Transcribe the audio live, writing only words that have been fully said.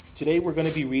Today we're going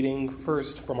to be reading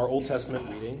first from our Old Testament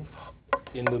reading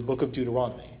in the book of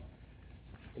Deuteronomy.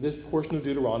 In this portion of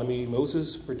Deuteronomy,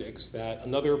 Moses predicts that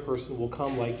another person will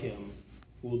come like him,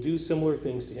 who will do similar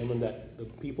things to him, and that the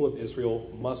people of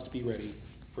Israel must be ready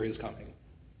for his coming.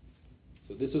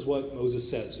 So this is what Moses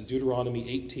says in Deuteronomy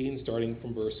 18, starting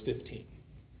from verse 15.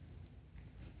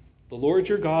 The Lord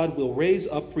your God will raise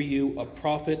up for you a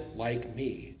prophet like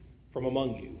me from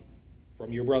among you,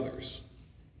 from your brothers.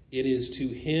 It is to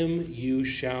him you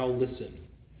shall listen,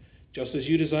 just as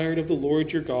you desired of the Lord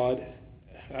your God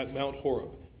at Mount Horeb,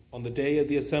 on the day of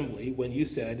the assembly, when you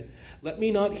said, Let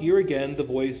me not hear again the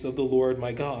voice of the Lord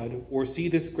my God, or see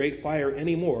this great fire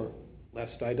any more,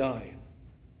 lest I die.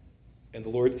 And the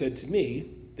Lord said to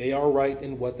me, They are right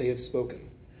in what they have spoken.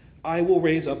 I will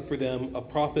raise up for them a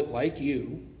prophet like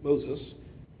you, Moses,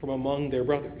 from among their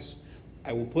brothers.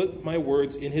 I will put my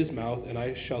words in his mouth, and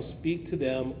I shall speak to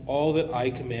them all that I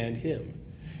command him.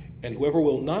 And whoever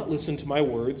will not listen to my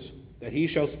words, that he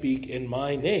shall speak in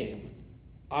my name,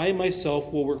 I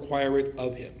myself will require it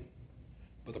of him.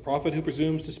 But the prophet who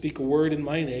presumes to speak a word in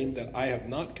my name that I have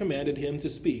not commanded him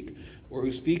to speak, or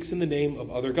who speaks in the name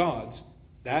of other gods,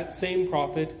 that same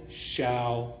prophet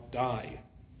shall die.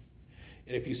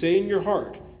 And if you say in your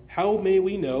heart, How may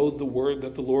we know the word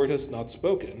that the Lord has not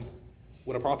spoken?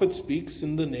 When a prophet speaks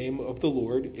in the name of the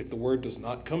Lord, if the word does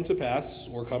not come to pass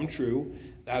or come true,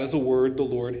 that is a word the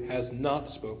Lord has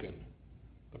not spoken.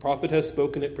 The prophet has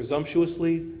spoken it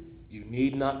presumptuously. You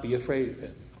need not be afraid of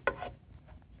him.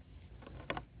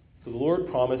 So the Lord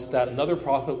promised that another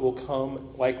prophet will come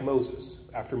like Moses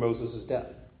after Moses'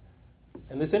 death.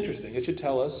 And it's interesting. It should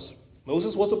tell us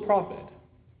Moses was a prophet,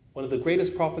 one of the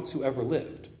greatest prophets who ever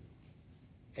lived.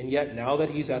 And yet, now that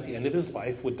he's at the end of his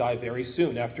life, would die very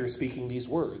soon after speaking these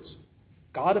words,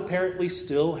 God apparently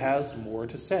still has more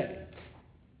to say.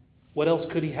 What else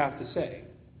could he have to say?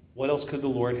 What else could the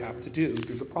Lord have to do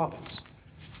through the prophets?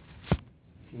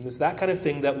 And it's that kind of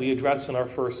thing that we address in our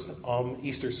first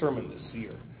Easter sermon this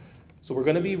year. So we're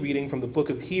going to be reading from the book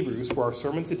of Hebrews for our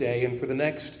sermon today and for the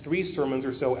next 3 sermons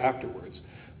or so afterwards,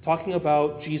 talking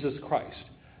about Jesus Christ.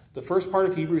 The first part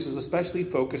of Hebrews is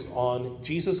especially focused on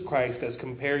Jesus Christ as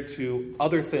compared to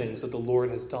other things that the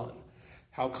Lord has done.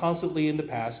 How constantly in the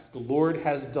past the Lord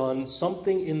has done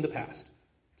something in the past.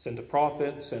 Sent a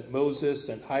prophet, sent Moses,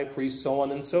 sent high priests, so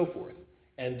on and so forth.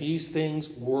 And these things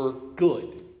were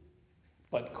good.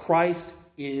 But Christ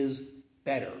is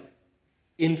better,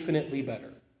 infinitely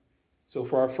better. So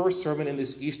for our first sermon in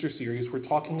this Easter series, we're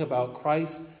talking about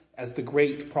Christ as the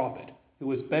great prophet,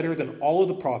 who is better than all of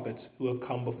the prophets who have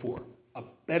come before. A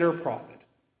better prophet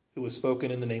who has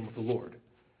spoken in the name of the Lord.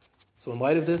 So in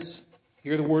light of this,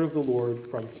 hear the word of the Lord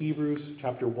from Hebrews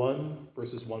chapter 1,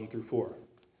 verses 1 through 4.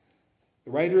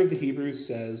 The writer of the Hebrews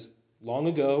says, Long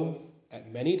ago,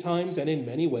 at many times and in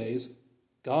many ways,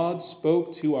 God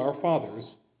spoke to our fathers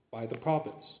by the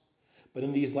prophets. But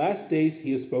in these last days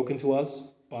he has spoken to us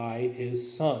by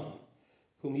his Son,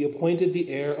 whom he appointed the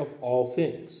heir of all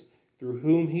things, through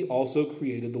whom he also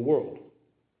created the world.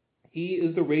 He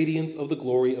is the radiance of the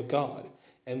glory of God,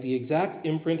 and the exact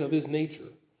imprint of his nature,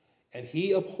 and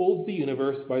he upholds the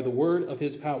universe by the word of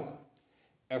his power.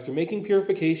 After making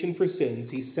purification for sins,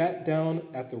 he sat down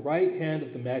at the right hand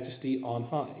of the Majesty on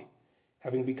high,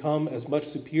 having become as much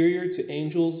superior to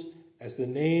angels as the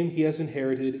name he has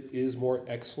inherited is more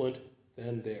excellent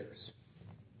than theirs.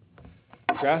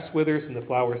 The grass withers and the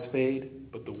flowers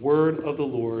fade, but the word of the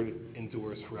Lord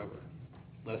endures forever.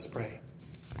 Let us pray.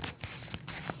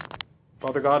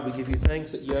 Father God, we give you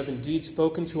thanks that you have indeed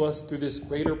spoken to us through this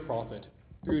greater prophet,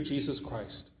 through Jesus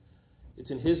Christ. It's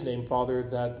in his name, Father,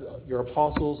 that your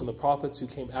apostles and the prophets who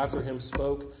came after him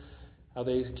spoke. How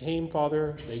they came,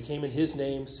 Father, they came in his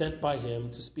name, sent by him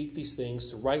to speak these things,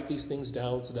 to write these things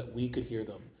down so that we could hear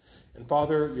them. And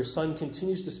Father, your Son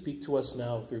continues to speak to us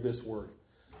now through this word.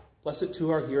 Bless it to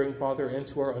our hearing, Father, and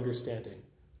to our understanding.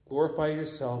 Glorify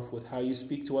yourself with how you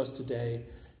speak to us today.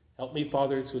 Help me,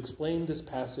 Father, to explain this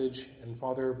passage, and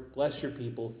Father, bless your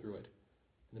people through it.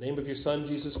 In the name of your Son,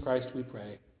 Jesus Christ, we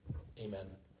pray. Amen.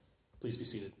 Please be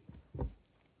seated.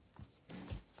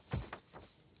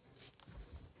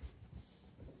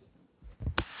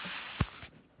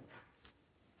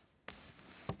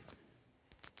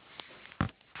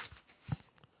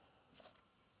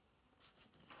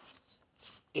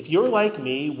 If you're like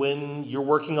me, when you're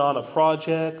working on a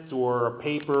project or a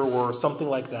paper or something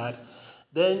like that,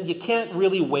 then you can't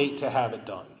really wait to have it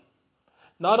done.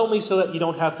 Not only so that you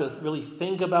don't have to really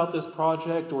think about this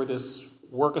project or this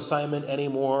work assignment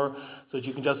anymore, so that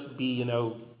you can just be,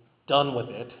 done with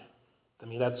it. I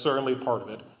mean, that's certainly part of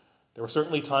it. There were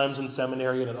certainly times in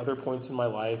seminary and at other points in my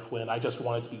life when I just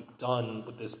wanted to be done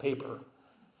with this paper.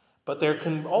 But there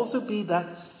can also be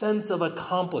that sense of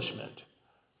accomplishment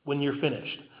when you're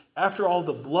finished. After all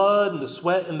the blood and the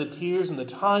sweat and the tears and the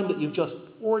time that you've just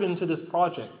poured into this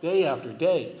project day after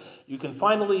day, you can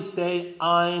finally say,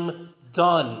 I'm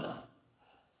done.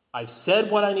 I've said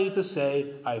what I need to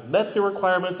say. I've met the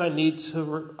requirements I need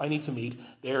to meet.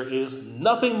 There is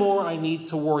nothing more I need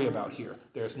to worry about here.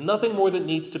 There's nothing more that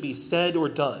needs to be said or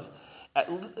done, at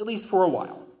least for a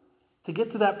while. To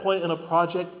get to that point in a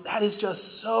project, that is just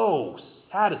so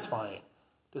satisfying.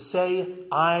 To say,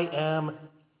 I am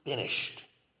finished.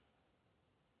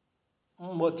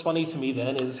 What's funny to me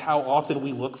then is how often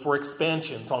we look for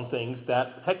expansions on things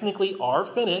that technically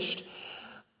are finished,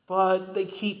 but they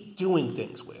keep doing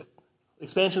things with.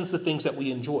 Expansions to things that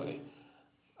we enjoy.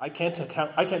 I can't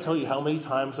tell you how many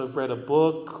times I've read a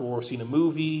book or seen a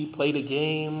movie, played a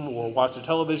game, or watched a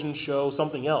television show,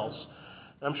 something else.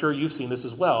 And I'm sure you've seen this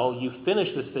as well. You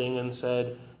finished this thing and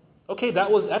said, okay, that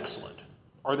was excellent.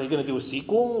 Are they going to do a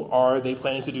sequel? Are they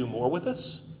planning to do more with this?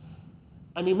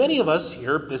 I mean, many of us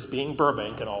here, this being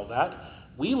Burbank and all that,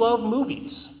 we love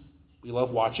movies. We love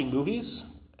watching movies,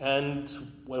 and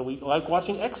when we like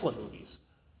watching excellent movies.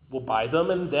 We'll buy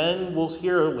them, and then we'll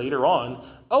hear later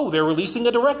on, oh, they're releasing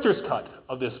a director's cut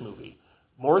of this movie.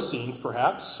 More scenes,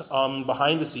 perhaps,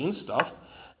 behind-the-scenes stuff.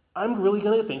 I'm really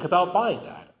going to think about buying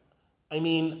that. I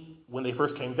mean, when they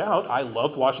first came out, I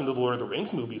loved watching the Lord of the Rings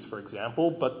movies, for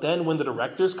example, but then when the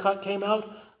director's cut came out,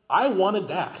 I wanted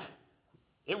that.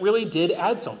 It really did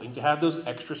add something to have those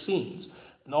extra scenes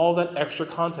and all that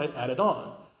extra content added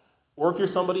on. Or if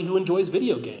you're somebody who enjoys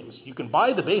video games, you can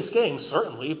buy the base game,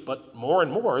 certainly, but more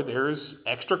and more there's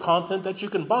extra content that you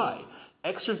can buy,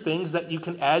 extra things that you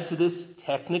can add to this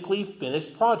technically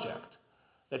finished project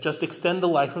that just extend the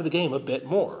life of the game a bit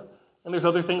more. And there's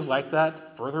other things like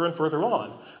that further and further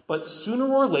on. But sooner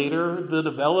or later, the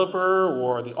developer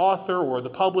or the author or the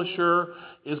publisher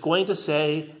is going to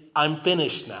say, I'm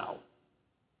finished now.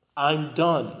 I'm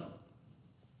done.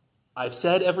 I've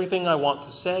said everything I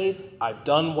want to say. I've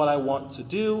done what I want to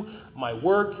do. My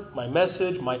work, my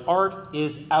message, my art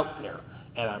is out there,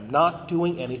 and I'm not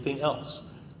doing anything else.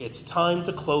 It's time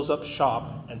to close up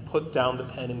shop and put down the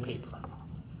pen and paper.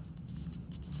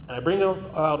 And I bring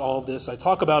out all of this, I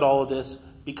talk about all of this,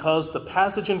 because the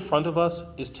passage in front of us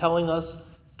is telling us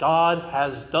God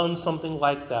has done something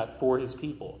like that for his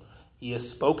people. He has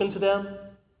spoken to them,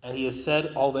 and he has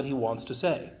said all that he wants to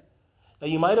say. Now,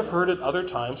 you might have heard at other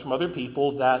times from other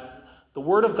people that the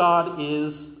Word of God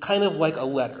is kind of like a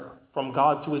letter from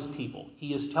God to his people. He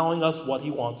is telling us what he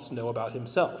wants to know about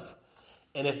himself.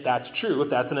 And if that's true,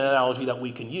 if that's an analogy that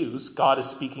we can use, God is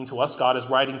speaking to us, God is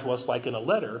writing to us like in a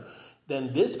letter,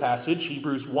 then this passage,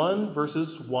 Hebrews 1, verses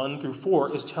 1 through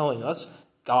 4, is telling us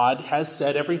God has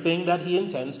said everything that he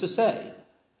intends to say.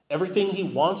 Everything he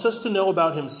wants us to know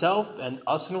about himself and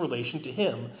us in relation to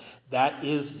him, that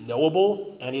is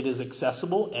knowable and it is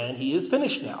accessible and he is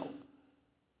finished now.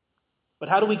 But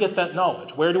how do we get that knowledge?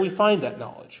 Where do we find that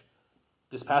knowledge?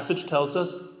 This passage tells us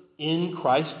in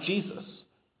Christ Jesus,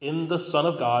 in the Son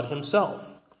of God himself.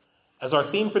 As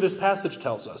our theme for this passage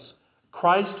tells us,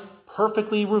 Christ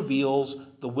perfectly reveals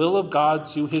the will of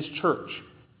God to his church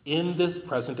in this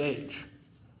present age.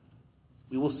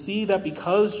 We will see that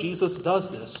because Jesus does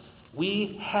this,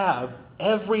 we have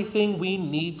everything we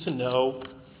need to know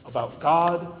about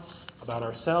God, about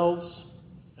ourselves,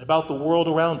 and about the world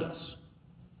around us.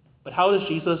 But how does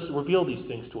Jesus reveal these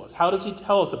things to us? How does he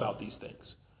tell us about these things?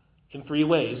 In three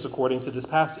ways, according to this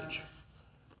passage.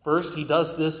 First, he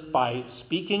does this by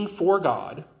speaking for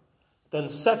God.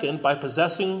 Then second, by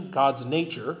possessing God's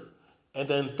nature. And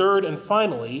then third and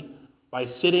finally, by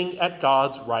sitting at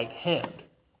God's right hand.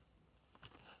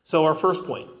 So our first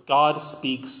point,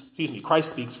 Christ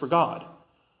speaks for God.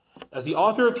 As the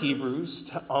author of Hebrews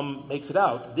makes it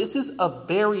out, this is a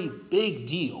very big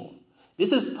deal. This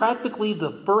is practically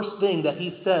the first thing that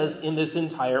he says in this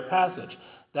entire passage,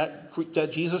 that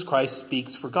Jesus Christ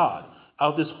speaks for God.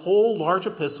 Out of this whole large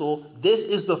epistle, this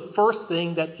is the first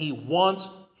thing that he wants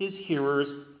his hearers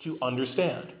to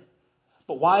understand.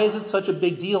 But why is it such a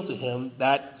big deal to him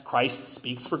that Christ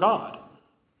speaks for God?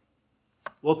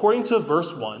 Well, according to verse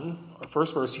 1, our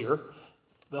first verse here,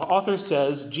 the author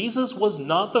says, Jesus was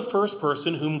not the first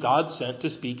person whom God sent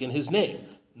to speak in his name,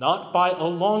 not by a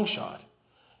long shot.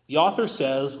 The author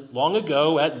says, long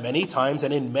ago, at many times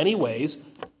and in many ways,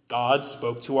 God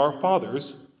spoke to our fathers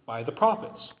by the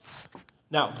prophets.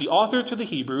 Now, the author to the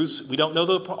Hebrews, we don't know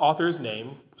the author's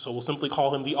name, so we'll simply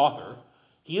call him the author.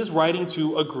 He is writing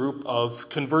to a group of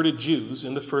converted Jews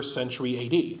in the first century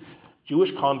AD.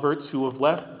 Jewish converts who have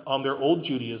left their old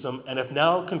Judaism and have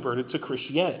now converted to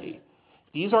Christianity.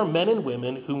 These are men and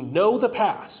women who know the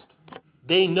past.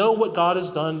 They know what God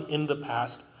has done in the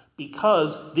past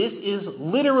because this is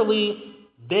literally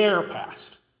their past.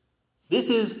 This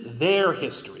is their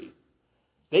history.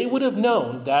 They would have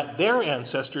known that their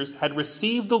ancestors had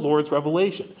received the Lord's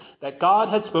revelation, that God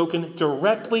had spoken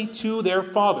directly to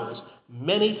their fathers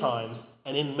many times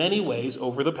and in many ways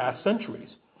over the past centuries.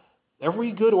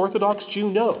 Every good Orthodox Jew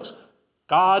knows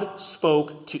God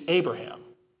spoke to Abraham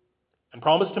and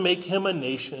promised to make him a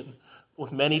nation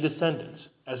with many descendants,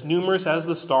 as numerous as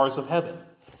the stars of heaven.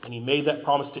 And he made that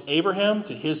promise to Abraham,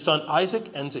 to his son Isaac,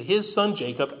 and to his son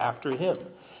Jacob after him.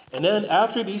 And then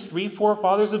after these 3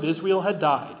 forefathers of Israel had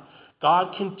died,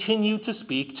 God continued to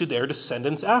speak to their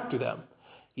descendants after them.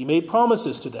 He made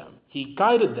promises to them. He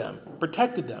guided them,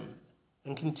 protected them,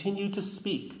 and continued to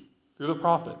speak through the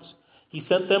prophets. He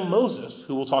sent them Moses,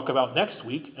 who we'll talk about next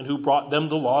week, and who brought them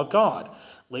the law of God.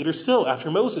 Later still,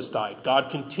 after Moses died,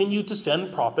 God continued to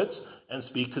send prophets and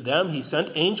speak to them. He sent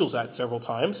angels out several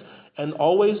times, and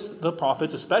always the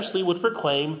prophets especially would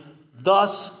proclaim,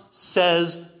 "Thus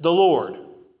says the Lord,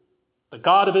 the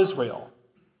God of Israel."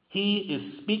 He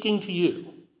is speaking to you,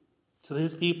 to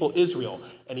his people Israel,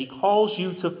 and he calls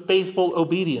you to faithful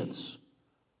obedience.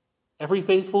 Every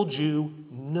faithful Jew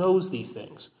knows these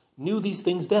things, knew these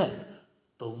things then.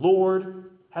 The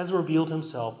Lord has revealed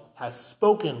himself, has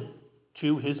spoken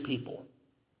to his people.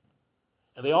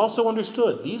 And they also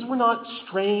understood these were not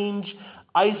strange,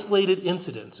 isolated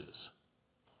incidences.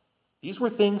 These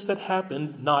were things that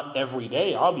happened not every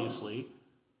day, obviously,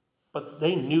 but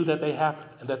they knew that they happened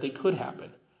and that they could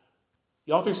happen.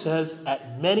 The author says,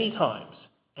 at many times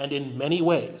and in many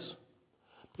ways.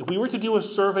 If we were to do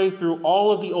a survey through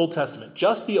all of the Old Testament,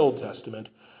 just the Old Testament,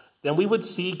 then we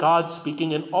would see God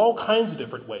speaking in all kinds of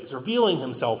different ways, revealing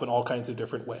himself in all kinds of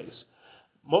different ways.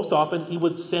 Most often, he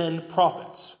would send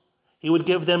prophets. He would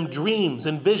give them dreams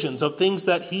and visions of things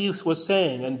that he was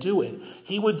saying and doing.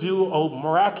 He would do a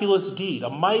miraculous deed, a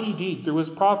mighty deed through his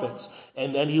prophets.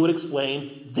 And then he would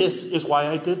explain, this is why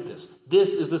I did this. This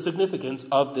is the significance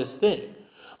of this thing.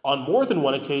 On more than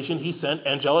one occasion, he sent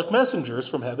angelic messengers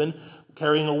from heaven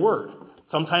carrying a word.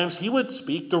 Sometimes he would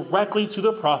speak directly to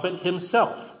the prophet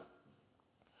himself.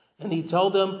 And he'd tell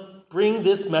them, bring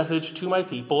this message to my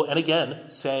people, and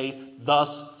again, say,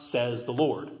 thus says the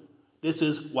Lord. This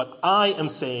is what I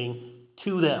am saying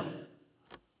to them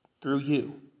through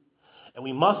you. And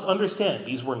we must understand,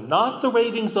 these were not the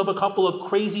ravings of a couple of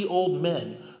crazy old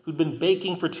men who'd been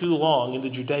baking for too long in the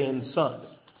Judean sun.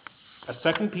 As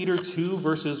 2 Peter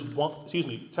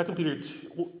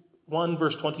 1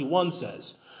 verse 21 says,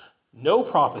 no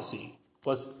prophecy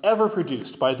was ever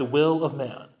produced by the will of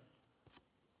man,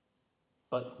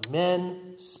 but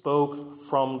men spoke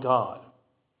from God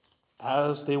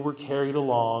as they were carried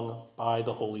along by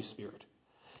the Holy Spirit.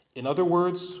 In other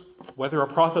words, whether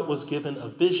a prophet was given a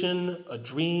vision, a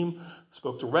dream,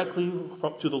 spoke directly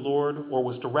to the Lord, or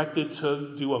was directed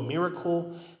to do a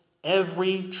miracle,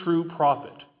 every true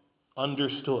prophet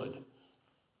understood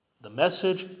the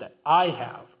message that I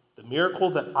have, the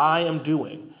miracle that I am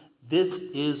doing. This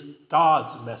is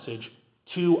God's message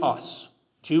to us,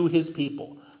 to his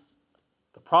people.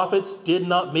 The prophets did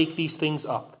not make these things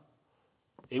up.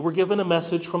 They were given a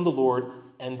message from the Lord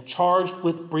and charged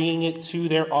with bringing it to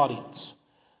their audience.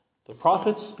 The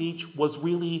prophet's speech was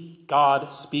really God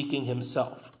speaking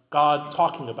himself, God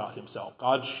talking about himself,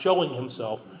 God showing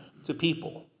himself to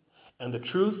people. And the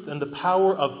truth and the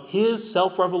power of his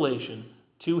self-revelation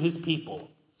to his people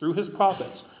through his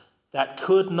prophets, that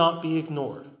could not be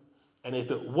ignored. And if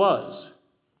it was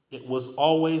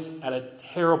always at a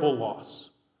terrible loss,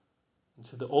 and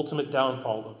to the ultimate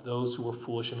downfall of those who were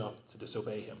foolish enough to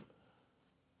disobey him.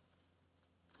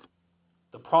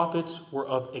 The prophets were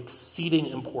of exceeding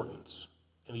importance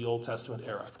in the Old Testament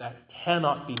era. That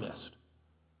cannot be missed.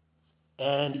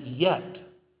 And yet,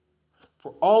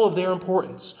 for all of their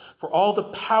importance, for all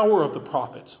the power of the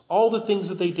prophets, all the things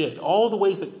that they did, all the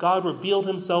ways that God revealed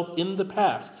himself in the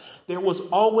past, there was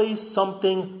always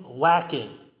something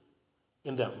lacking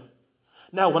in them.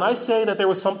 Now, when I say that there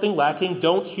was something lacking,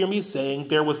 don't hear me saying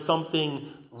there was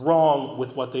something wrong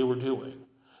with what they were doing.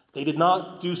 They did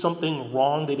not do something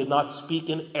wrong. They did not speak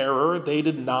in error. They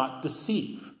did not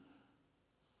deceive.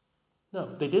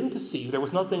 No, they didn't deceive. There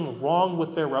was nothing wrong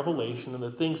with their revelation and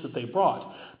the things that they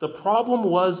brought. The problem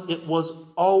was it was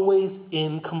always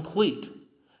incomplete.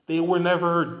 They were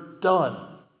never done.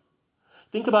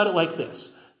 Think about it like this.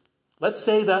 Let's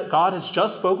say that God has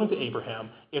just spoken to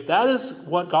Abraham. If that is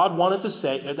what God wanted to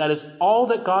say, if that is all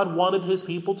that God wanted his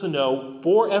people to know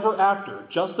forever after,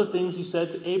 just the things he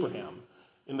said to Abraham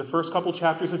in the first couple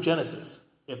chapters of Genesis,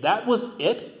 if that was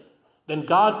it, then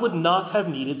God would not have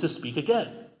needed to speak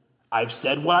again. I've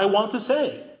said what I want to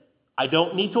say. I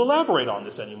don't need to elaborate on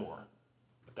this anymore.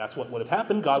 If that's what would have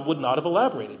happened, God would not have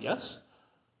elaborated, yes?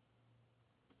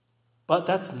 But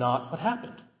that's not what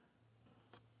happened.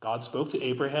 God spoke to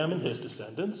Abraham and his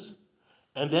descendants,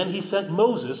 and then he sent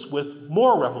Moses with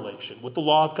more revelation, with the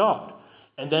law of God.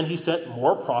 And then he sent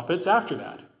more prophets after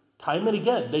that. Time and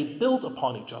again, they built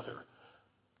upon each other.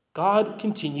 God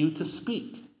continued to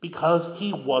speak because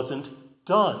he wasn't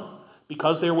done,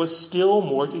 because there was still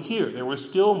more to hear, there was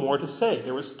still more to say,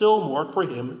 there was still more for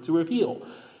him to reveal.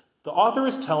 The author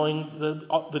is telling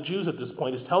the Jews at this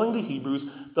point, is telling the Hebrews,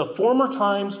 the former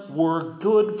times were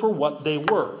good for what they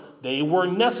were. They were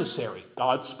necessary.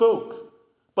 God spoke.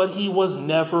 But he was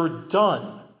never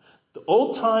done. The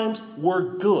old times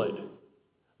were good,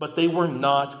 but they were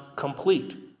not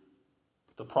complete.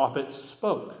 The prophets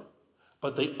spoke,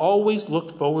 but they always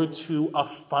looked forward to a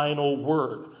final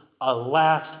word, a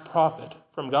last prophet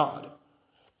from God.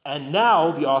 And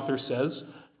now, the author says,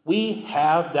 we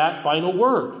have that final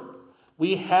word.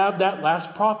 We have that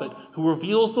last prophet who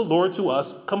reveals the Lord to us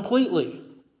completely.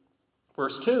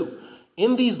 Verse 2,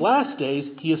 in these last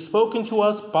days, he has spoken to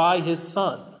us by his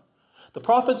Son. The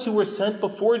prophets who were sent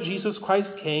before Jesus Christ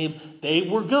came, they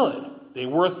were good. They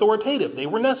were authoritative. They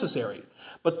were necessary.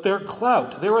 But their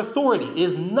clout, their authority,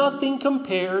 is nothing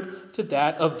compared to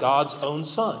that of God's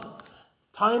own Son.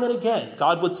 Time and again,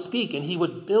 God would speak, and he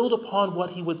would build upon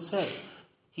what he would say.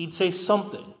 He'd say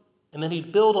something, and then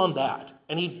he'd build on that,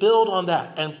 and he'd build on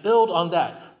that, and build on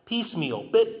that, piecemeal,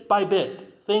 bit by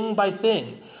bit, thing by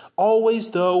thing, always,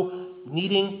 though,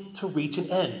 needing to reach an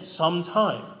end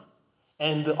sometime.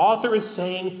 And the author is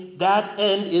saying that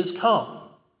end is come.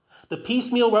 The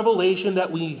piecemeal revelation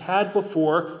that we had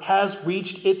before has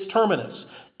reached its terminus.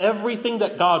 Everything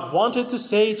that God wanted to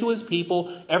say to his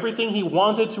people, everything he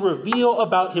wanted to reveal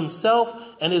about himself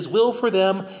and his will for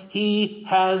them, he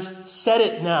has said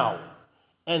it now.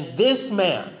 And this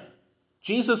man,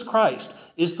 Jesus Christ,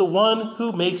 is the one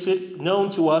who makes it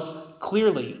known to us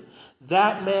clearly.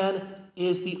 That man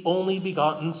is the only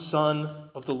begotten Son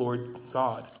of the Lord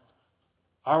God,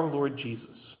 our Lord Jesus.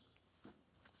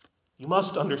 You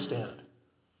must understand,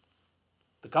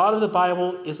 the God of the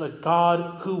Bible is a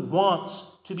God who wants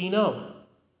to be known.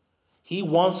 He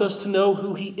wants us to know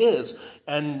who he is,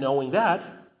 and knowing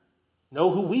that,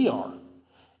 know who we are.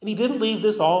 And he didn't leave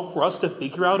this all for us to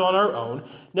figure out on our own.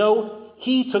 No,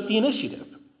 he took the initiative.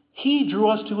 He drew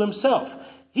us to himself.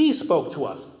 He spoke to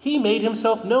us. He made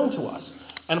himself known to us.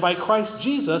 And by Christ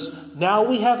Jesus, now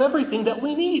we have everything that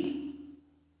we need.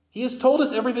 He has told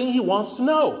us everything he wants to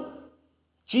know.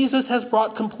 Jesus has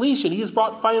brought completion. He has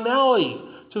brought finality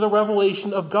to the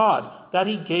revelation of God that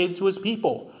he gave to his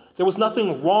people. There was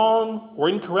nothing wrong or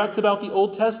incorrect about the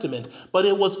Old Testament, but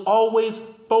it was always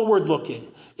forward-looking.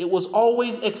 It was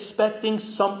always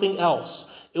expecting something else.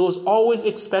 It was always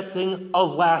expecting a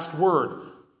last word.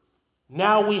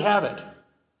 Now we have it.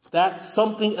 That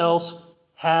something else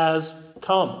has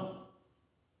come.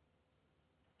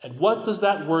 And what does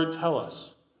that word tell us?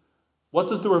 What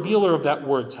does the revealer of that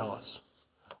word tell us?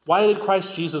 Why did Christ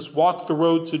Jesus walk the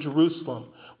road to Jerusalem?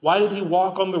 Why did he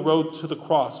walk on the road to the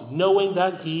cross, knowing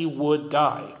that he would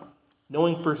die,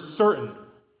 knowing for certain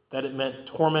that it meant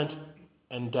torment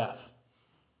and death?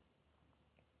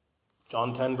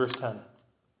 John 10, verse 10.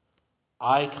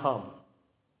 I come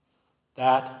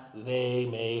that they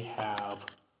may have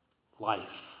life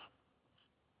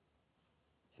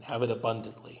and have it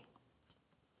abundantly.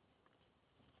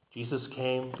 Jesus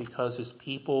came because his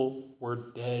people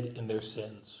were dead in their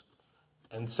sins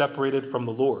and separated from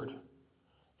the Lord. And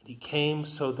he came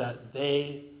so that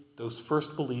they, those first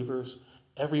believers,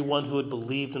 everyone who had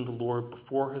believed in the Lord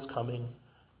before his coming,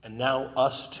 and now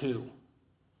us too,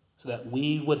 so that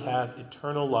we would have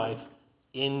eternal life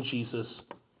in Jesus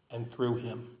and through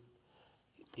him.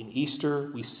 In Easter,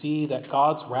 we see that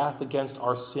God's wrath against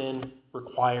our sin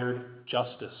required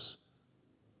justice.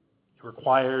 It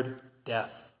required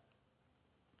death.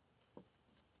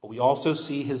 But we also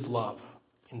see his love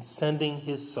in sending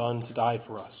his Son to die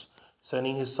for us,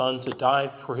 sending his Son to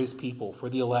die for his people,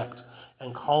 for the elect,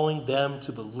 and calling them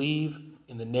to believe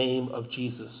in the name of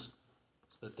Jesus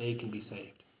so that they can be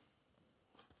saved.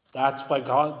 That's why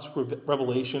God's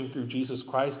revelation through Jesus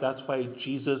Christ, that's why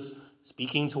Jesus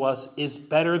speaking to us is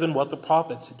better than what the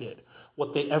prophets did,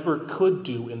 what they ever could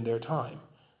do in their time.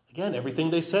 Again,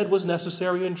 everything they said was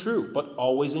necessary and true, but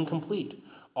always incomplete,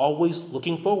 always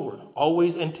looking forward,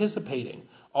 always anticipating,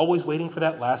 always waiting for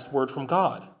that last word from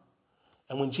God.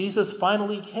 And when Jesus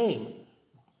finally came,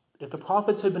 if the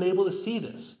prophets had been able to see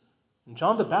this, and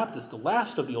John the Baptist, the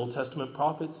last of the Old Testament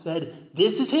prophets, said,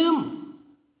 "This is him.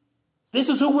 This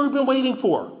is who we've been waiting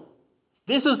for.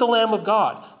 This is the Lamb of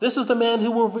God. This is the man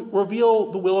who will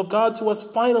reveal the will of God to us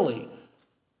finally."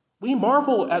 We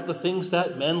marvel at the things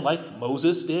that men like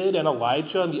Moses did and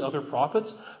Elijah and the other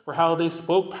prophets, for how they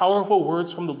spoke powerful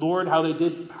words from the Lord, how they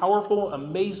did powerful,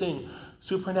 amazing,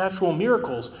 supernatural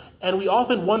miracles. And we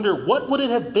often wonder, what would it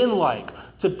have been like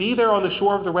to be there on the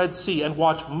shore of the Red Sea and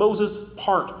watch Moses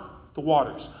part the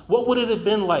waters? What would it have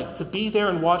been like to be there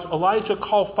and watch Elijah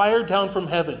call fire down from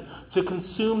heaven to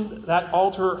consume that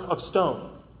altar of stone?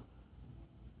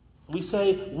 We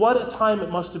say, what a time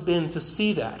it must have been to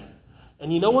see that.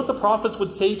 And you know what the prophets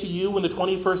would say to you in the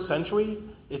 21st century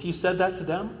if you said that to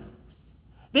them?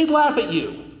 They'd laugh at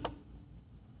you.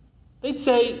 They'd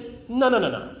say,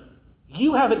 no.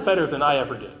 You have it better than I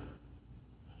ever did.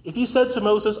 If you said to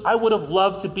Moses, "I would have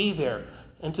loved to be there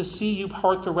and to see you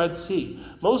part the Red Sea,"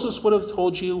 Moses would have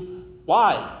told you,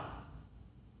 "Why?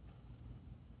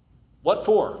 What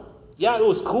for? Yeah, it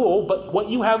was cool, but what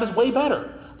you have is way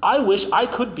better. I wish I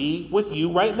could be with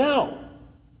you right now.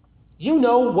 You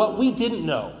know what we didn't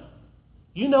know.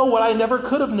 You know what I never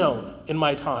could have known in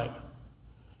my time.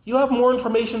 You have more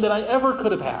information than I ever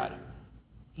could have had.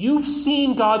 You've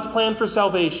seen God's plan for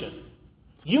salvation.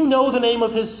 You know the name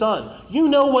of his Son. You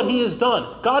know what he has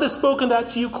done. God has spoken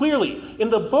that to you clearly. In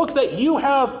the book that you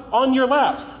have on your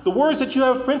laps, the words that you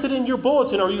have printed in your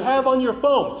bulletin or you have on your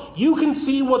phone, you can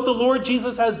see what the Lord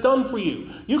Jesus has done for you.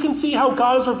 You can see how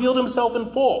God has revealed himself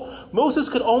in full. Moses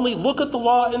could only look at the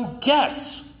law and guess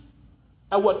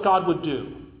at what God would do.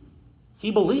 He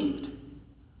believed,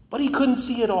 but he couldn't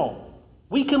see it all.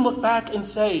 We can look back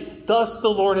and say, "Thus the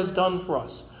Lord has done for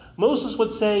us." Moses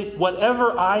would say,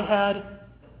 "Whatever I had,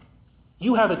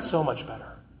 you have it so much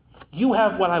better. You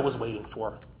have what I was waiting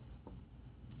for.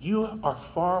 You are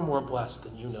far more blessed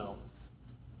than you know.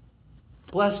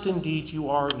 Blessed indeed you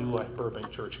are, New Life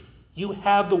Burbank Church. You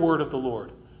have the word of the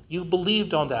Lord. You've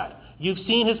believed on that. You've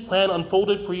seen his plan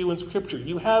unfolded for you in Scripture.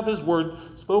 You have his word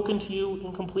spoken to you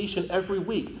in completion every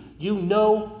week. You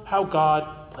know how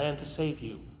God planned to save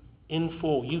you in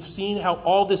full. You've seen how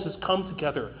all this has come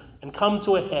together and come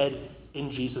to a head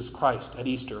in Jesus Christ at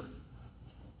Easter.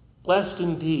 Blessed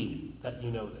indeed that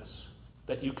you know this,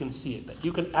 that you can see it, that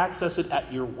you can access it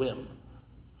at your whim,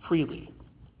 freely.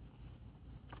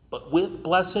 But with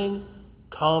blessing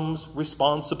comes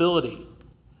responsibility.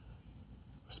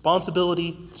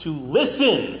 Responsibility to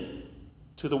listen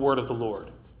to the word of the Lord.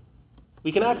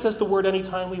 We can access the word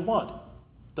anytime we want.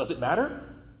 Does it matter?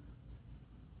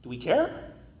 Do we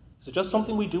care? Is it just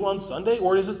something we do on Sunday,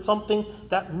 or is it something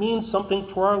that means something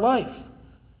for our life?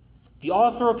 The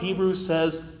author of Hebrews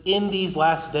says, in these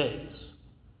last days,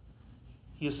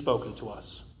 he has spoken to us.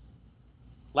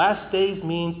 Last days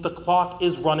means the clock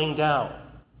is running down.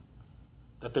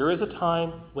 That there is a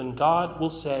time when God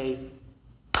will say,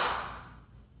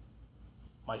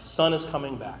 my son is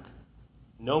coming back.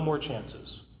 No more chances.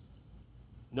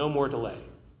 No more delay.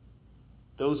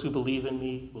 Those who believe in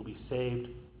me will be saved.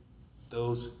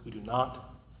 Those who do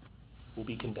not will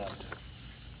be condemned.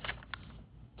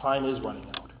 Time is running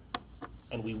out,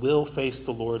 and we will face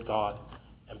the Lord God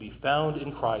and be found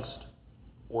in Christ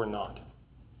or not.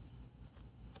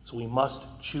 So we must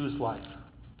choose life.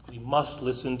 We must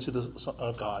listen to the Son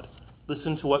of God.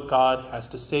 Listen to what God has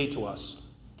to say to us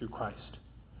through Christ.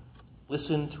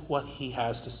 Listen to what he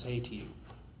has to say to you.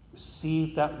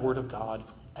 Receive that word of God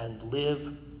and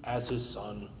live as his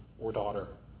son or daughter.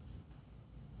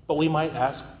 But we might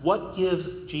ask, what gives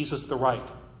Jesus the right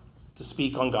to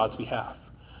speak on God's behalf?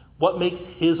 What makes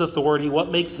his authority,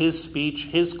 what makes his speech,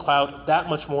 his clout that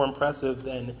much more impressive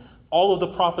than all of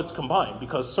the prophets combined?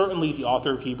 Because certainly the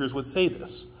author of Hebrews would say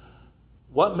this.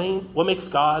 What makes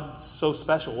God so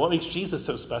special? What makes Jesus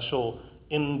so special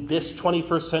in this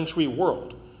 21st century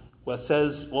world? Well, it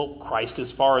says, well, Christ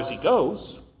as far as he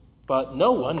goes, but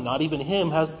no one, not even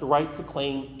him, has the right to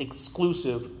claim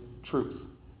exclusive truth,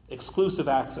 exclusive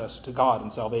access to God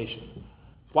and salvation.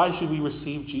 Why should we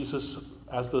receive Jesus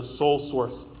as the sole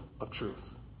source of truth?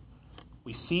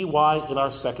 We see why in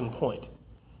our second point,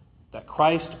 that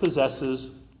Christ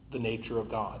possesses the nature of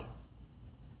God.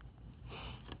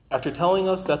 After telling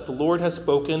us that the Lord has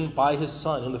spoken by his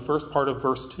Son in the first part of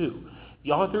verse 2,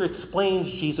 the author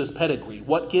explains Jesus' pedigree,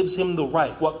 what gives him the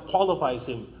right, what qualifies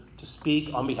him to speak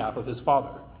on behalf of his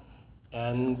Father.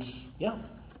 And,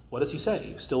 what does he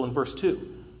say? Still in verse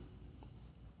 2.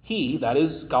 He, that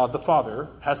is God the Father,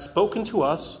 has spoken to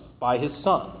us by his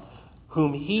Son,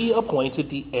 whom he appointed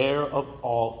the heir of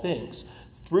all things,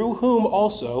 through whom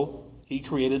also he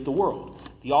created the world.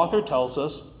 The author tells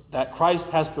us that Christ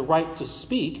has the right to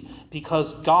speak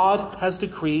because God has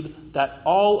decreed that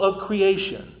all of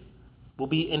creation will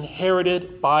be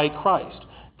inherited by Christ.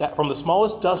 That from the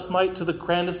smallest dust mite to the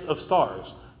grandest of stars,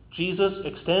 Jesus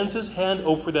extends his hand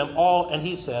over them all and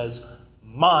he says,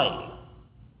 "Mine.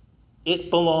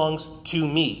 It belongs to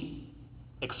me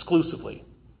exclusively."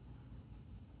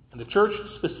 And the church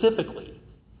specifically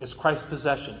is Christ's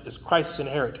possession, is Christ's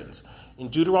inheritance. In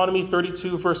Deuteronomy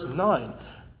 32, verse 9,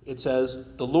 it says,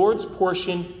 "The Lord's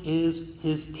portion is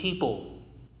his people.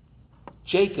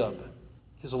 Jacob,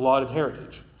 his allotted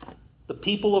heritage." The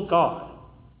people of God,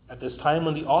 at this time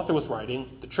when the author was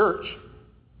writing, the church,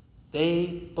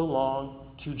 they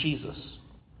belong to Jesus.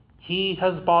 He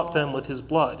has bought them with his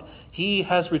blood. He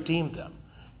has redeemed them.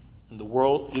 And the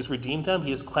world, he has redeemed them,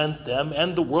 he has cleansed them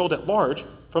and the world at large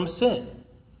from sin.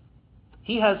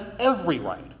 He has every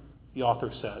right, the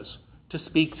author says, to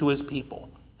speak to his people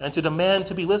and to demand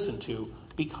to be listened to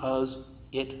because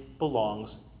it belongs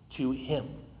to him.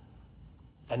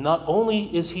 And not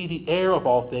only is he the heir of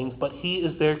all things, but he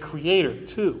is their creator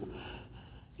too.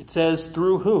 It says,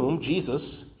 through whom, Jesus,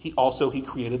 he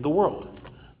created the world.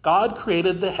 God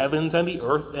created the heavens and the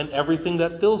earth and everything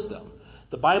that fills them.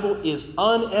 The Bible is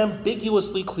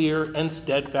unambiguously clear and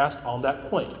steadfast on that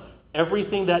point.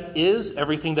 Everything that is,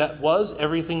 everything that was,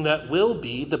 everything that will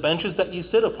be, the benches that you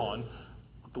sit upon,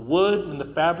 the wood and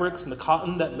the fabrics and the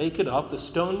cotton that make it up, the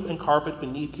stone and carpet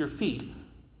beneath your feet,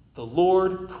 the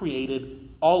Lord created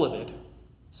all of it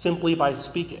simply by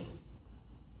speaking.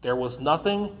 There was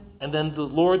nothing, and then the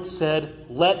Lord said,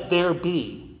 "Let there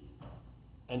be,"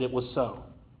 and it was so.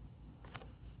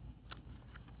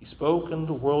 He spoke and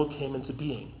the world came into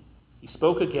being. He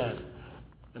spoke again,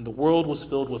 and the world was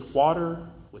filled with water,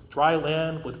 with dry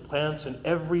land, with plants, and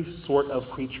every sort of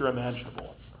creature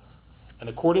imaginable. And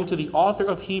according to the author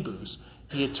of Hebrews,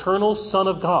 the eternal Son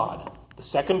of God, the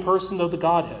second person of the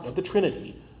Godhead, of the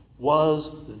Trinity, was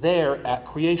there at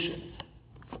creation.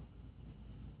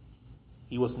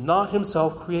 He was not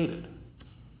himself created.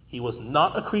 He was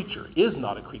not a creature, is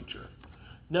not a creature.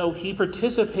 No, he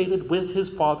participated with his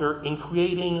Father in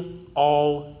creating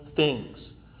all things.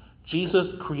 Jesus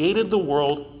created the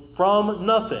world from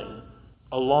nothing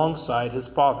alongside his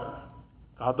Father,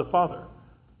 God the Father.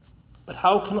 But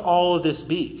how can all of this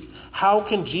be? How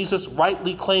can Jesus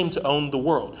rightly claim to own the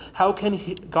world? How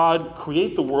can God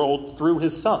create the world through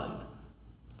his Son?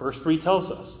 Verse 3 tells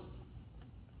us.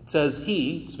 It says,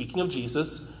 he, speaking of Jesus,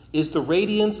 is the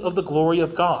radiance of the glory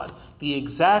of God, the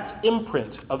exact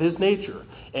imprint of his nature,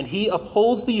 and he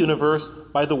upholds the universe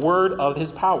by the word of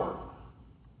his power.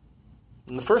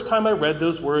 And the first time I read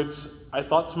those words, I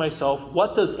thought to myself,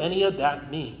 what does any of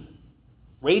that mean?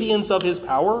 Radiance of his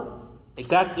power?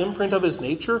 Exact imprint of his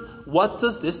nature? What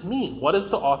does this mean? What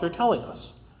is the author telling us?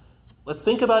 Let's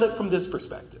think about it from this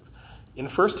perspective. In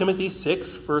 1 Timothy 6,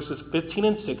 verses 15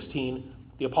 and 16,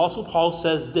 the Apostle Paul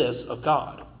says this of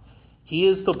God: "He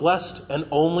is the blessed and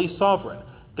only sovereign,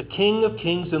 the King of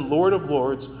kings and Lord of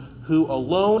lords, who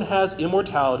alone has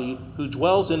immortality, who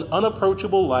dwells in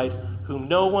unapproachable light, whom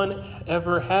no one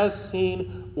ever has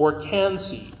seen or can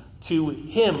see. To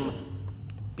him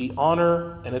be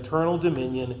honor and eternal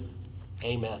dominion.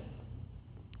 Amen."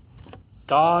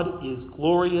 God is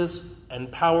glorious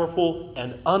and powerful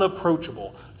and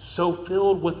unapproachable, so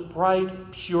filled with bright,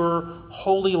 pure,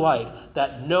 holy light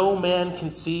that no man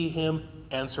can see him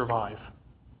and survive.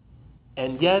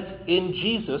 And yet, in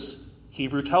Jesus,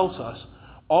 Hebrew tells us,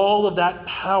 all of that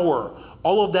power,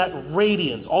 all of that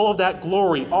radiance, all of that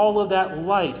glory, all of that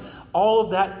light, all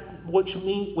of that which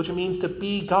it means to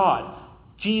be God,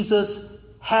 Jesus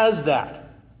has that.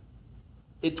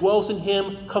 It dwells in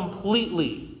him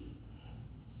completely.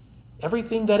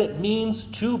 Everything that it means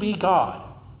to be God,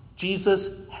 Jesus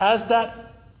has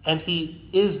that, and he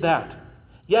is that.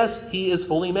 Yes, he is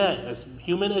fully man, as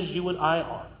human as you and I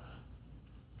are.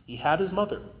 He had his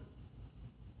mother.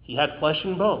 He had flesh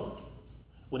and bone.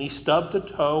 When he stubbed a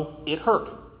toe, it hurt.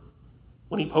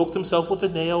 When he poked himself with a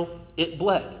nail, it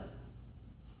bled.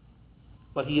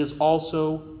 But he is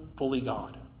also fully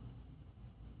God.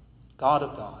 God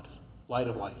of God, light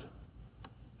of light.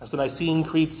 As the Nicene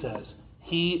Creed says,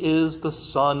 he is the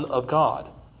Son of God,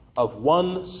 of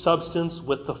one substance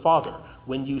with the Father.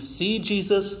 When you see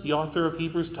Jesus, the author of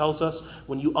Hebrews tells us,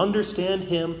 when you understand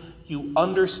him, you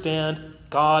understand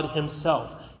God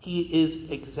himself. He is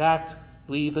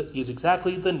exactly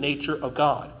the nature of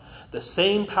God. The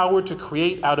same power to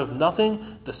create out of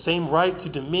nothing, the same right to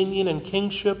dominion and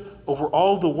kingship, over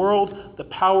all the world, the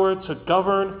power to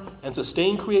govern and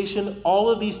sustain creation,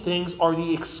 all of these things are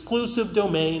the exclusive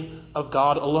domain of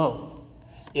God alone.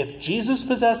 If Jesus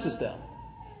possesses them,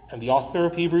 and the author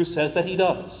of Hebrews says that he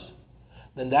does,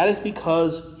 then that is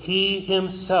because he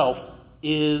himself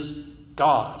is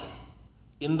God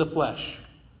in the flesh.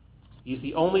 He's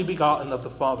the only begotten of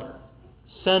the Father,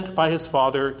 sent by his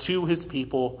Father to his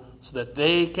people so that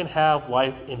they can have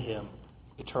life in him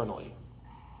eternally.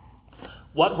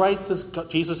 What right does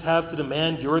Jesus have to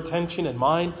demand your attention and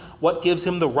mine? What gives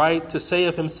him the right to say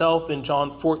of himself in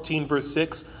John 14, verse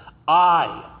 6,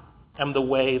 I am the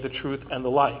way, the truth, and the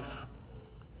life?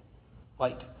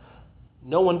 Light.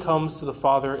 No one comes to the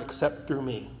Father except through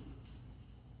me.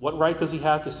 What right does he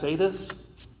have to say this?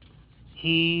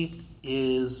 He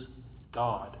is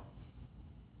God.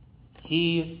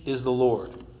 He is the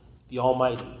Lord, the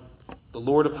Almighty, the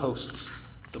Lord of hosts,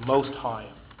 the Most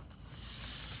High.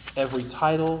 Every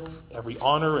title, every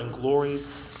honor and glory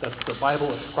that the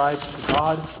Bible ascribes to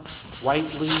God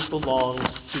rightly belongs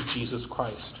to Jesus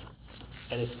Christ.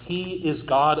 And if he is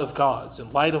God of gods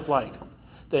and light of light,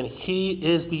 then he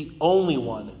is the only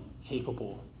one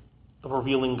capable of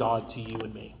revealing God to you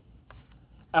and me.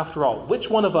 After all, which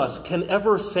one of us can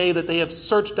ever say that they have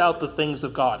searched out the things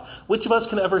of God? Which of us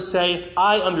can ever say,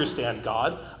 I understand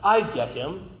God, I get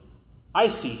him,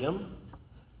 I see him?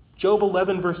 Job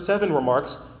 11 verse 7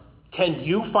 remarks, can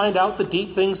you find out the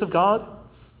deep things of God?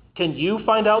 Can you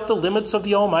find out the limits of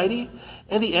the Almighty?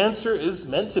 And the answer is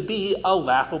meant to be a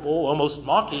laughable, almost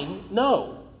mocking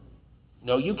no.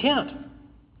 No, you can't.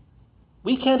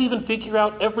 We can't even figure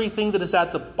out everything that is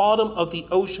at the bottom of the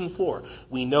ocean floor.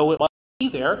 We know it must be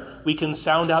there. We can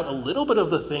sound out a little bit of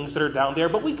the things that are down there,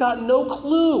 but we got no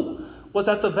clue what's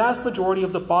at the vast majority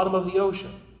of the bottom of the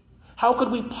ocean. How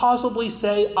could we possibly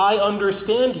say, I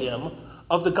understand him,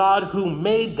 of the God who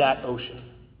made that ocean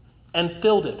and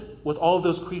filled it with all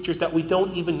those creatures that we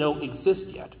don't even know exist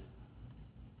yet?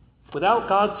 Without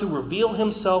God to reveal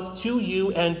himself to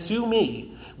you and to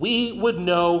me, we would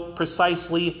know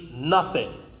precisely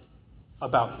nothing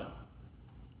about him.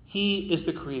 He is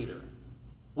the creator.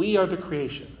 We are the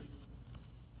creation.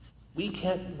 We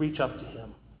can't reach up to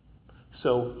him.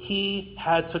 So he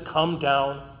had to come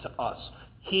down to us.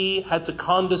 He had to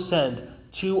condescend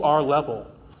to our level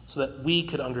so that we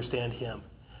could understand him.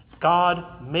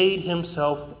 God made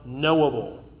himself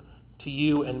knowable to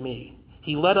you and me.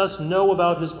 He let us know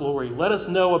about his glory, let us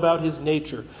know about his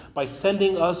nature by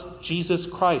sending us Jesus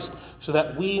Christ so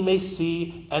that we may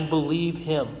see and believe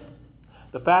him.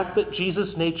 The fact that Jesus'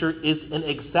 nature is an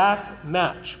exact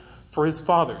match for his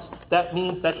Father's, that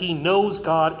means that he knows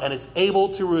God and is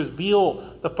able to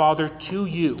reveal the Father to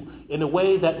you in a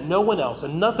way that no one else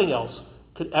and nothing else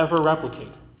could ever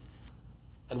replicate.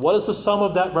 And what is the sum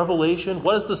of that revelation?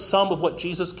 What is the sum of what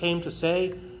Jesus came to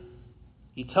say?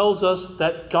 He tells us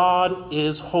that God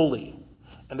is holy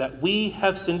and that we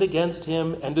have sinned against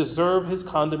him and deserve his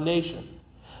condemnation.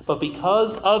 But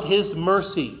because of his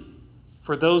mercy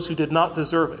for those who did not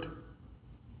deserve it,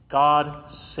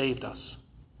 God saved us.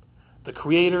 The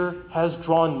Creator has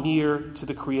drawn near to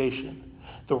the creation.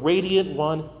 The Radiant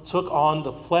One took on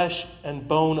the flesh and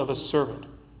bone of a servant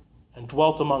and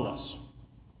dwelt among us.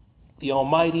 The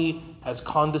Almighty has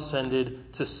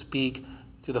condescended to speak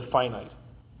to the finite,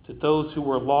 to those who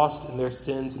were lost in their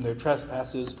sins and their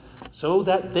trespasses, so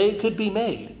that they could be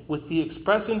made with the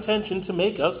express intention to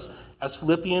make us, as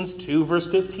Philippians 2 verse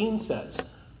 15 says,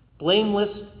 blameless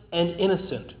and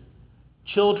innocent,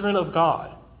 children of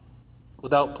God,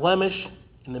 without blemish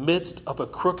in the midst of a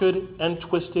crooked and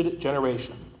twisted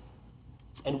generation.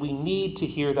 And we need to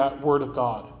hear that word of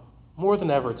God more than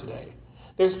ever today.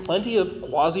 There's plenty of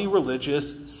quasi-religious,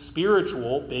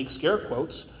 spiritual, big scare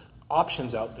quotes,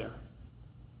 options out there.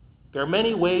 There are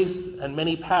many ways and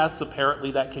many paths,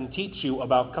 apparently, that can teach you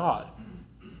about God.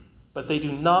 But they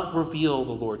do not reveal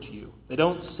the Lord to you. They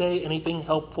don't say anything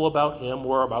helpful about him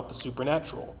or about the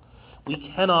supernatural.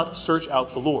 We cannot search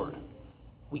out the Lord.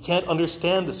 We can't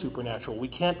understand the supernatural. We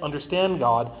can't understand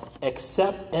God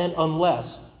except and unless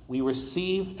we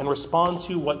receive and respond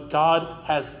to what God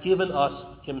has given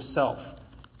us himself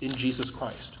in Jesus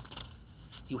Christ.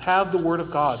 You have the Word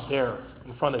of God there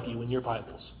in front of you in your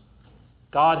Bibles.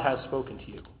 God has spoken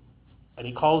to you, and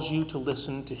he calls you to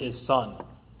listen to his Son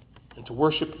and to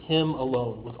worship him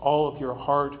alone with all of your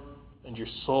heart and your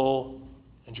soul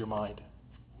and your mind.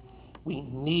 We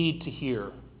need to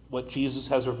hear what Jesus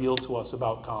has revealed to us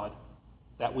about God,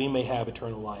 that we may have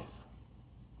eternal life.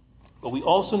 But we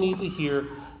also need to hear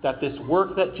that this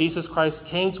work that Jesus Christ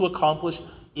came to accomplish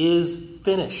is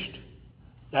finished,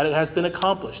 that it has been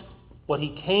accomplished. What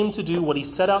he came to do, what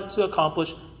he set out to accomplish,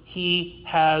 he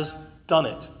has done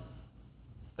it.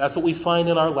 That's what we find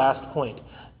in our last point,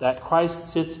 that Christ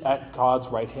sits at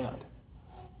God's right hand.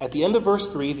 At the end of verse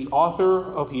 3, the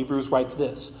author of Hebrews writes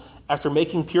this: after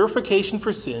making purification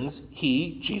for sins,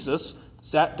 he, Jesus,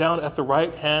 sat down at the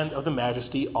right hand of the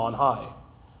Majesty on high.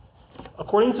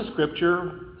 According to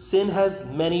Scripture, sin has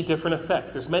many different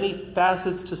effects. There's many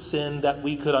facets to sin that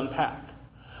we could unpack.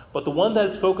 But the one that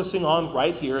it's focusing on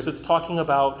right here is it's talking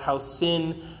about how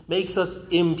sin makes us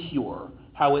impure,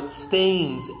 how it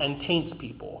stains and taints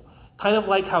people. Kind of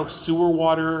like how sewer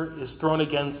water is thrown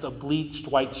against a bleached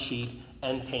white sheet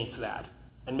and taints that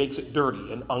and makes it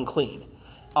dirty and unclean.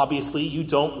 Obviously, you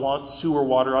don't want sewer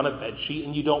water on a bed sheet,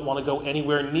 and you don't want to go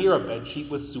anywhere near a bed sheet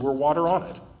with sewer water on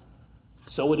it.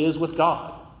 So it is with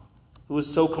God, who is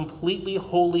so completely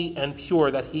holy and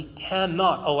pure that he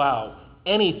cannot allow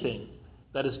anything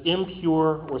that is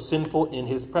impure or sinful in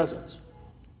his presence.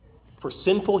 For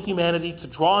sinful humanity to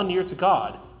draw near to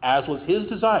God, as was his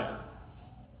desire,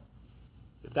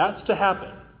 if that's to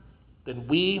happen, then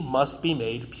we must be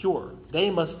made pure. They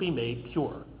must be made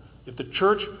pure. If the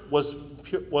church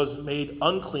was made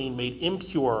unclean, made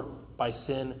impure by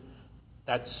sin,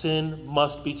 that sin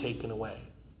must be taken away.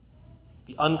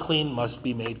 The unclean must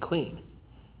be made clean.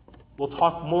 We'll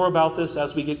talk more about this as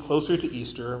we get closer to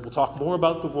Easter. We'll talk more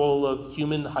about the role of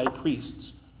human high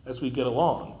priests as we get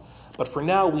along. But for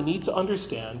now, we need to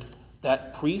understand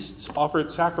that priests offered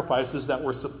sacrifices that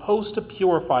were supposed to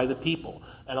purify the people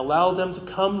and allow them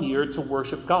to come near to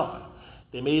worship God.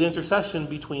 They made intercession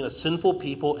between a sinful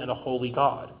people and a holy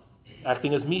God,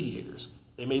 acting as mediators.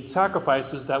 They made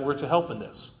sacrifices that were to help in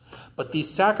this. But these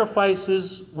sacrifices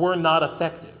were not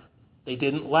effective. They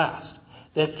didn't last.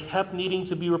 They kept needing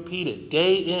to be repeated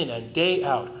day in and day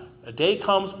out. A day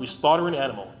comes, we slaughter an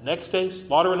animal. Next day,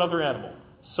 slaughter another animal,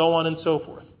 so on and so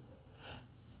forth.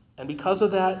 And because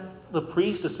of that, the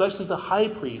priest, especially the high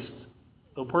priest,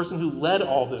 the person who led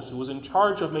all this, who was in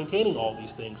charge of maintaining all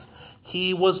these things,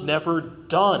 he was never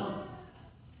done.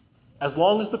 As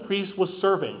long as the priest was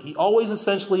serving, he always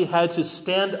essentially had to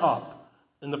stand up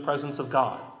in the presence of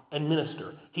God and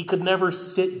minister. He could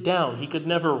never sit down. He could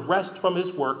never rest from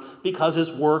his work because his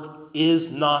work is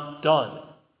not done.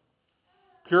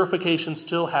 Purification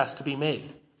still has to be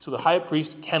made, so the high priest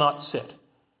cannot sit.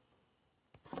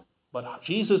 But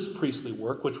Jesus' priestly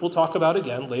work, which we'll talk about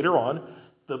again later on,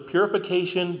 the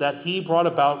purification that he brought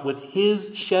about with his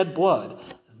shed blood,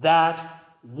 that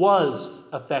was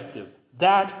effective.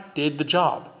 That did the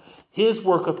job. His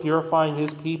work of purifying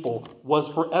his people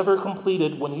was forever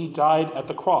completed when he died at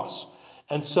the cross.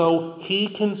 And so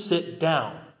he can sit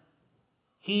down.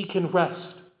 He can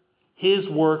rest. His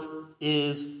work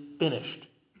is finished.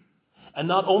 And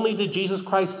not only did Jesus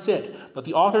Christ sit, but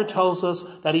the author tells us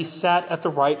that he sat at the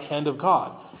right hand of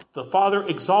God. The Father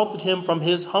exalted him from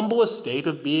his humble estate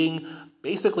of being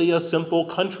basically a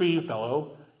simple country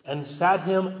fellow and sat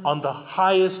him on the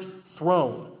highest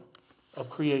throne of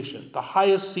creation, the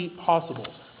highest seat possible,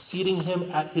 seating him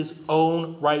at his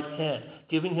own right hand,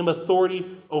 giving him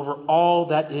authority over all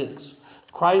that is.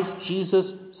 Christ Jesus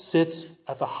sits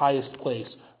at the highest place,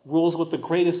 rules with the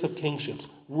greatest of kingships,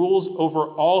 rules over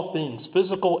all things,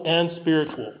 physical and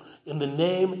spiritual, in the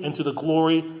name and to the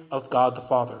glory of God the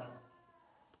Father.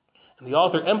 And the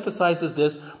author emphasizes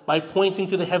this by pointing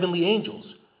to the heavenly angels.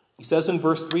 He says in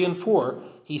verse 3 and 4,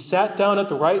 he sat down at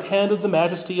the right hand of the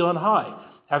Majesty on high,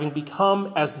 having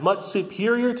become as much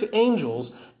superior to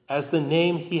angels as the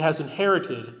name he has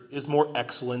inherited is more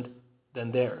excellent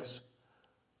than theirs.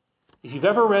 If you've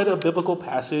ever read a biblical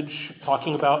passage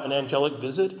talking about an angelic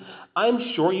visit,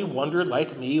 I'm sure you wondered,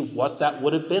 like me, what that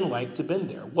would have been like to have been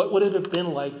there. What would it have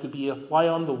been like to be a fly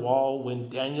on the wall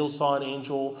when Daniel saw an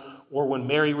angel, or when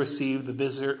Mary received the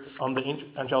visitor, the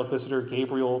angelic visitor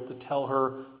Gabriel to tell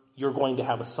her, you're going to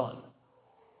have a son?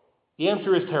 The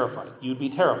answer is terrified. You'd be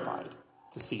terrified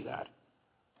to see that.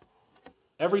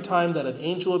 Every time that an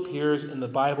angel appears in the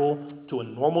Bible to a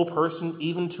normal person,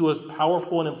 even to as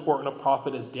powerful and important a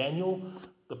prophet as Daniel,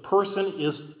 the person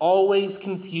is always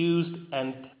confused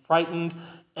and frightened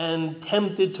and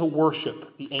tempted to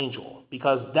worship the angel,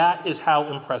 because that is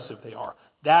how impressive they are.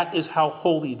 That is how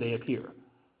holy they appear.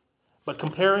 But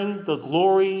comparing the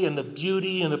glory and the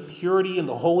beauty and the purity and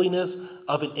the holiness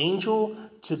of an angel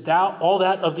to all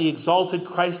that of the exalted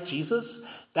Christ Jesus,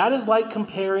 that is like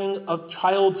comparing a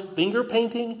child's finger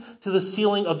painting to the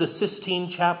ceiling of the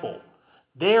Sistine Chapel.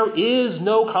 There is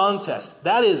no contest.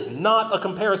 That is not a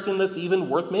comparison that's even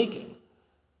worth making.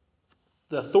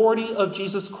 The authority of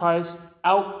Jesus Christ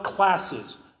outclasses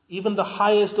even the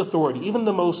highest authority, even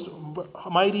the most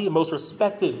mighty and most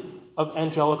respected of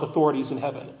angelic authorities in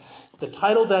heaven. the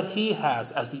title that he has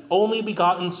as the only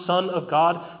begotten Son of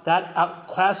God, that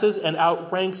outclasses and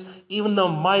outranks even the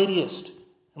mightiest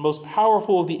and most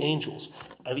powerful of the angels.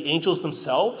 And the angels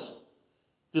themselves,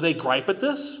 do they gripe at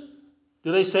this?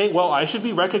 Do they say, well, I should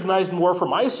be recognized more for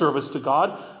my service to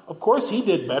God? Of course he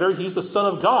did better. He's the Son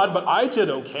of God, but I did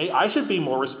okay. I should be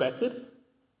more respected.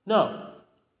 No.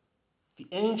 The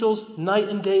angels, night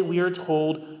and day, we are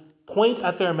told, point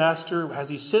at their master as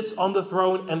he sits on the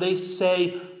throne, and they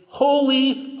say,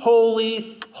 holy,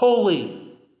 holy,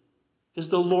 holy is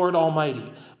the Lord Almighty.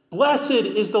 Blessed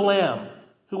is the Lamb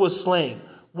who was slain.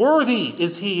 Worthy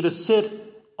is he to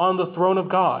sit on the throne of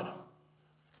God.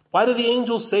 Why do the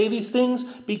angels say these things?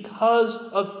 Because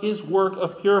of his work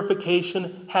of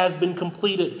purification has been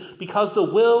completed. Because the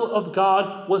will of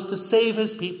God was to save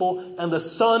his people, and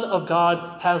the Son of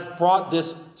God has brought this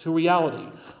to reality.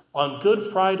 On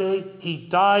Good Friday, he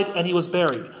died and he was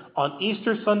buried. On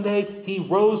Easter Sunday, he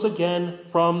rose again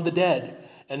from the dead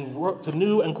and to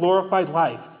new and glorified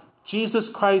life. Jesus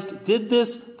Christ did this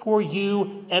for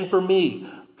you and for me.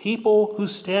 People who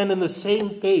stand in the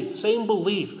same faith, same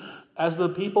belief as the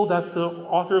people that the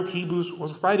author of Hebrews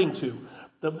was writing to.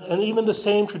 And even the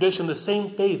same tradition, the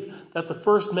same faith that the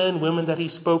first men and women that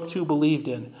he spoke to believed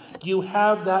in. You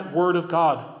have that word of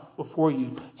God before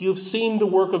you. You've seen the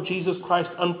work of Jesus Christ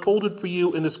unfolded for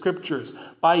you in the scriptures.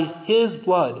 By his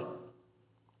blood,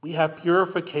 we have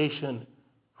purification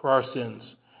for our sins.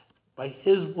 By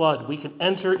his blood, we can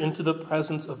enter into the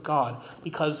presence of God.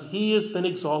 Because he has been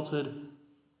exalted,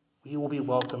 we will be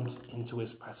welcomed into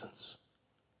his presence.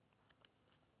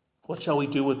 What shall we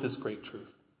do with this great truth?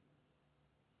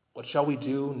 What shall we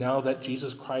do now that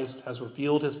Jesus Christ has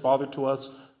revealed his Father to us,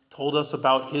 told us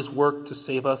about his work to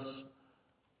save us,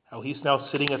 how he's now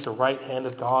sitting at the right hand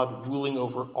of God, ruling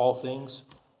over all things?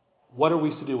 What are we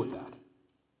to do with that?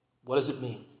 What does it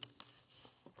mean?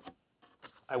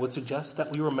 I would suggest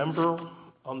that we remember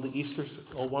on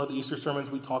one of the Easter sermons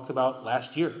we talked about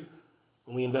last year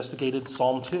when we investigated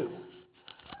Psalm 2.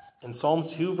 In Psalm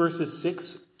 2, verses 6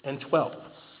 and 12,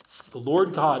 the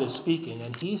Lord God is speaking,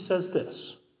 and he says this,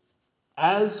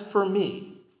 "As for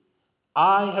me,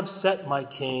 I have set my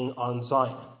king on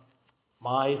Zion,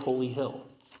 my holy hill."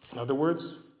 In other words,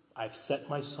 I've set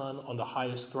my son on the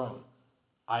highest throne.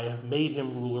 I have made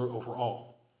him ruler over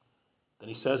all. Then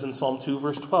he says in Psalm 2,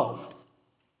 verse 12,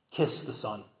 "Kiss the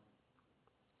Son,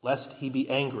 lest he be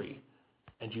angry,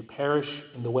 and you perish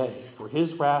in the way, for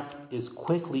his wrath is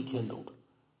quickly kindled.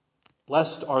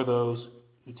 Blessed are those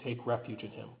who take refuge in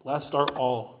him. Blessed are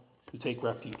all who take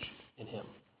refuge in him."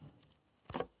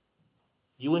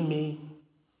 You and me,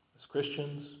 as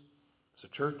Christians, as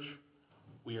a church,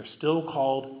 we are still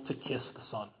called to kiss the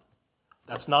Son.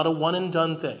 That's not a one and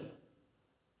done thing.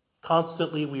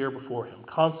 Constantly we are before him.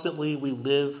 Constantly we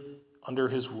live under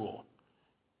his rule.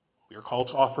 We are called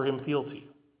to offer him fealty.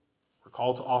 We're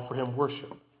called to offer him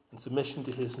worship and submission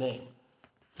to his name.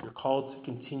 We're called to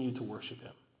continue to worship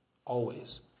him,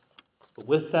 always. But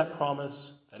with that promise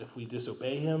that if we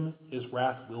disobey him, his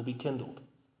wrath will be kindled.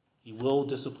 He will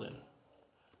discipline.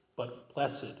 But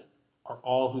blessed are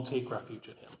all who take refuge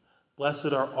in him.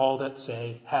 Blessed are all that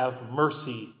say, "Have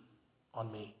mercy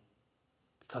on me,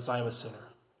 because I am a sinner."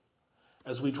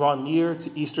 As we draw near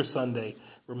to Easter Sunday,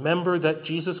 remember that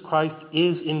Jesus Christ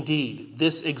is indeed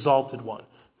this exalted one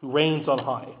who reigns on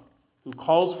high, who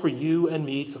calls for you and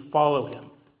me to follow him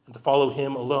and to follow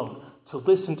him alone, to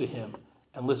listen to him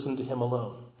and listen to him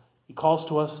alone. He calls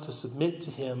to us to submit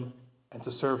to him and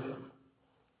to serve him.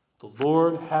 The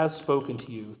Lord has spoken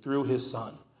to you through his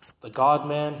Son, the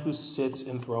God-man who sits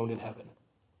enthroned in heaven.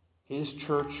 His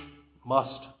church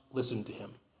must listen to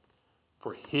him,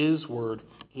 for his word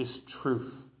is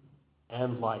truth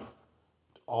and life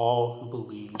to all who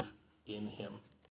believe in him.